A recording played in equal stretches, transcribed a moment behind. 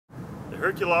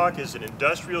HercuLoc is an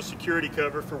industrial security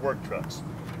cover for work trucks.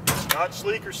 It's not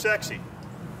sleek or sexy,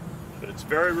 but it's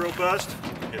very robust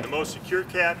and the most secure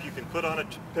cap you can put on a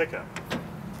pickup.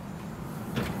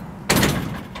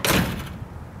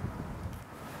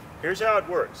 Here's how it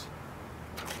works.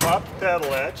 Pop the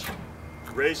paddle latch,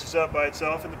 it raises up by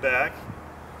itself in the back,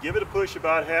 give it a push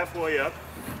about halfway up,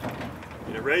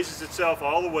 and it raises itself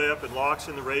all the way up and locks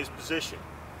in the raised position.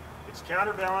 It's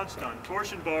counterbalanced on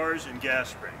torsion bars and gas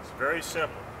springs. Very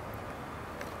simple.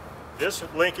 This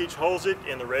linkage holds it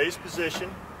in the raised position.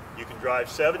 You can drive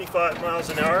 75 miles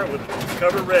an hour with the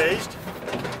cover raised.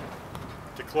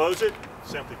 To close it,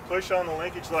 simply push on the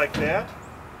linkage like that.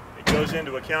 It goes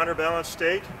into a counterbalanced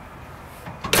state.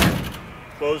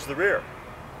 Close the rear.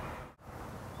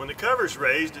 When the cover's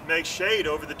raised, it makes shade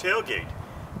over the tailgate.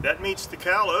 That meets the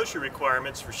Cal OSHA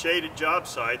requirements for shaded job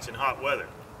sites in hot weather.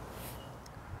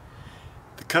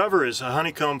 The cover is a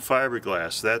honeycomb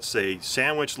fiberglass. That's a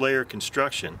sandwich layer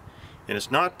construction, and it's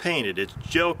not painted, it's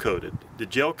gel coated. The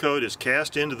gel coat is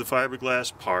cast into the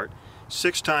fiberglass part,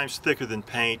 6 times thicker than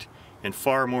paint and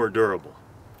far more durable.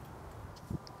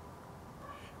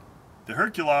 The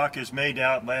HercuLoc is made to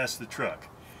outlast the truck.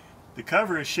 The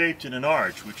cover is shaped in an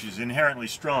arch, which is inherently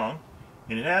strong,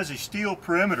 and it has a steel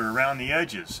perimeter around the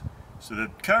edges, so the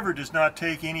cover does not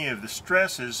take any of the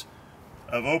stresses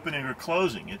of opening or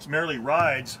closing. It merely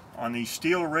rides on these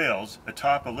steel rails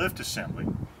atop a lift assembly.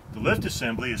 The lift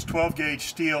assembly is 12-gauge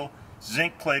steel,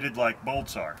 zinc plated like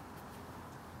bolts are.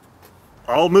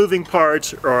 All moving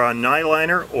parts are on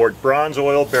nyliner or bronze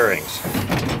oil bearings.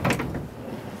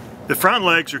 The front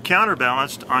legs are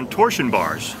counterbalanced on torsion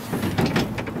bars.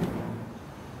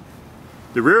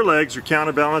 The rear legs are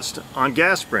counterbalanced on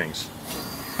gas springs.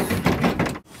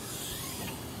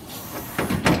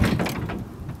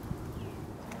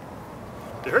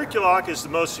 The HercuLoc is the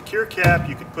most secure cap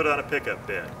you can put on a pickup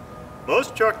bed.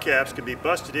 Most truck caps can be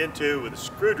busted into with a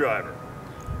screwdriver.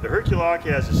 The HercuLoc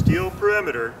has a steel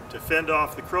perimeter to fend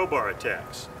off the crowbar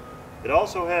attacks. It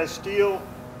also has steel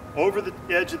over the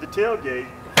edge of the tailgate,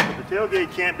 but the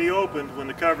tailgate can't be opened when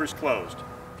the cover is closed.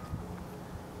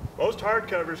 Most hard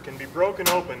covers can be broken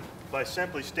open by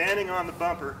simply standing on the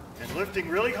bumper and lifting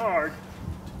really hard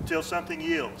until something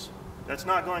yields. That's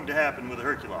not going to happen with a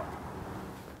HercuLoc.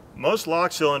 Most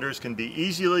lock cylinders can be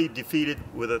easily defeated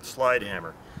with a slide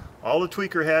hammer. All the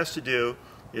tweaker has to do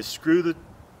is screw the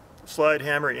slide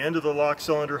hammer into the lock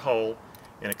cylinder hole,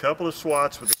 and a couple of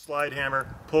swats with the slide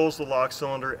hammer pulls the lock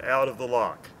cylinder out of the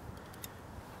lock.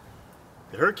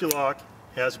 The HercuLoc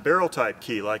has a barrel type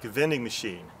key like a vending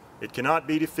machine. It cannot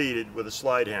be defeated with a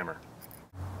slide hammer.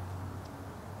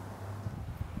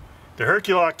 The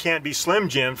HercuLoc can't be slim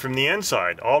jimmed from the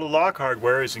inside. All the lock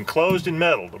hardware is enclosed in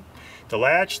metal. The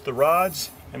latch, the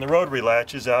rods, and the rotary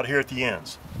latches out here at the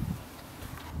ends.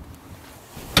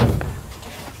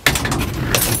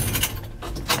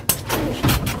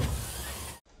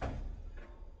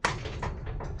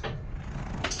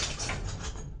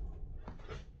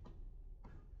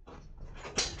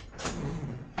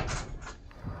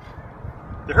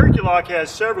 The HercuLoc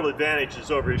has several advantages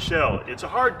over a shell. It's a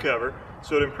hard cover,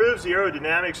 so it improves the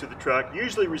aerodynamics of the truck,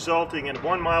 usually resulting in a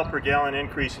 1 mile per gallon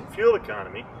increase in fuel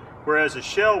economy, whereas a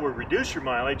shell will reduce your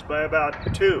mileage by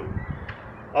about 2.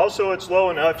 Also, it's low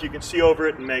enough you can see over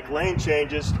it and make lane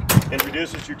changes, and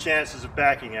reduces your chances of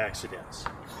backing accidents.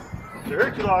 The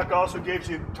HercuLoc also gives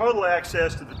you total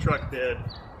access to the truck bed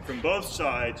from both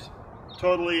sides,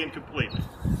 totally and completely.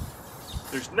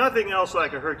 There's nothing else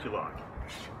like a HercuLoc.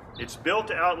 It's built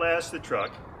to outlast the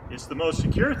truck, it's the most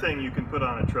secure thing you can put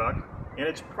on a truck, and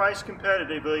it's priced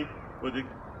competitively with the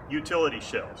utility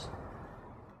shells.